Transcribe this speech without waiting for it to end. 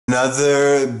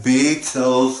Another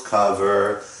Beatles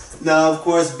cover. Now, of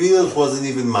course, Beatles wasn't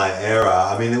even my era.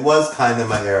 I mean, it was kind of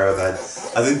my era that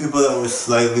I think people that were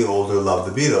slightly older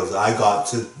loved the Beatles. I got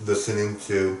to listening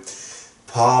to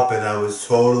pop and I was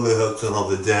totally hooked on all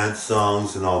the dance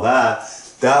songs and all that.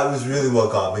 That was really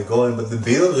what got me going. But the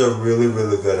Beatles are really,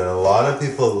 really good. And a lot of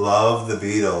people love the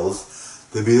Beatles.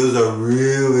 The Beatles are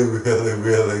really, really,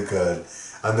 really good.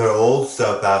 And their old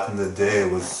stuff back in the day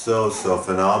was so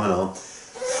phenomenal.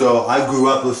 So I grew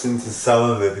up listening to some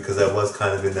of it because I was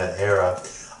kind of in that era,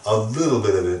 a little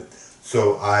bit of it.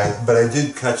 But I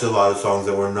did catch a lot of songs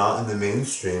that were not in the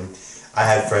mainstream. I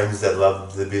had friends that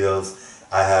loved the Beatles.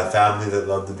 I have family that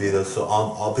loved the Beatles. So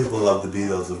all people love the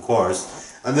Beatles, of course.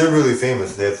 And they're really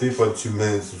famous. They have 3.2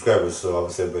 million subscribers, so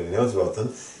obviously everybody knows about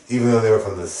them. Even though they were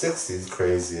from the 60s,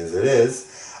 crazy as it is.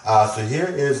 So here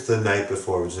is The Night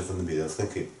Before, which is from the Beatles.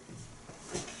 Thank you.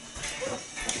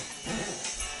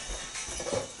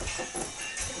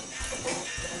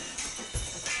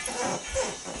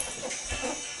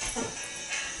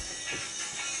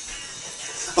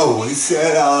 Oh, we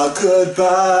said our goodbyes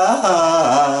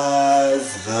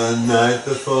the night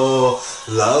before.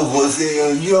 Love was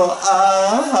in your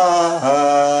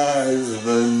eyes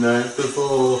the night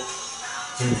before.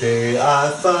 Today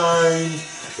I find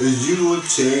you would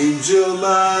change your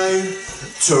mind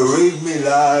to read me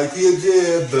like you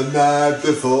did the night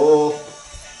before.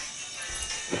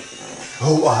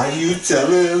 Oh, are you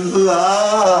telling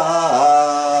lies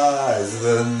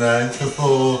the night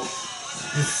before?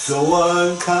 You're so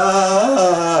unkind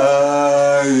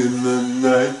the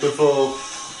night before.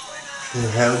 I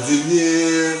held you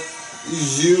near,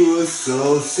 you were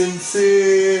so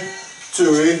sincere to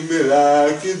treat me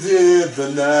like you did the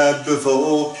night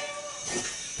before.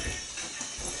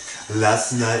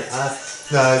 Last night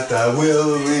I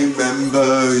will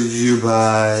remember you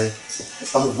by.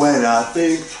 When I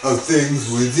think of things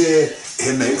we did,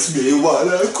 it makes me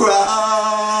wanna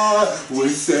cry. We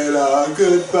said our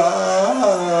goodbyes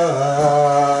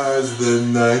the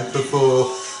night before.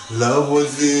 Love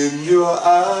was in your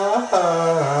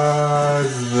eyes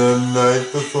the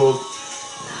night before.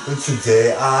 And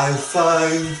today I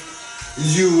find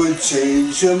you would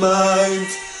change your mind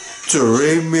to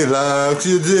read me like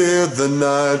you did the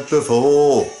night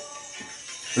before.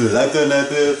 Like the night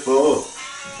before.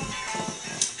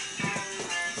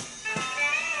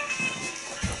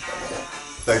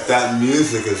 Like, that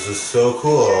music is just so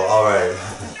cool. Alright.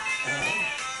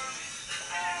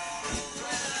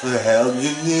 I held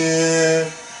you near,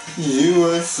 you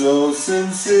were so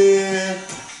sincere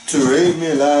to treat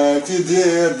me like you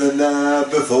did the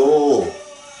night before.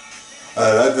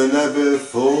 Like the night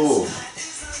before.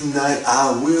 Night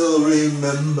I will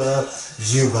remember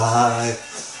you by.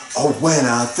 Oh, when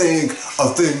I think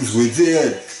of things we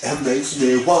did, it makes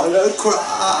me wanna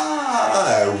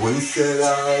cry. We said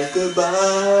our goodbye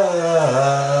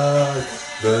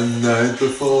the night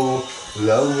before.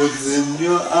 Love was in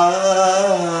your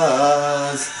eyes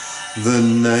the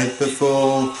night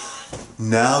before.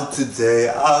 Now today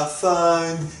I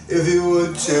find if you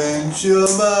would change your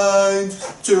mind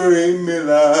to treat me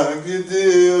like you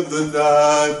did the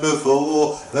night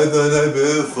before. Like the night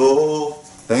before.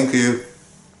 Thank you.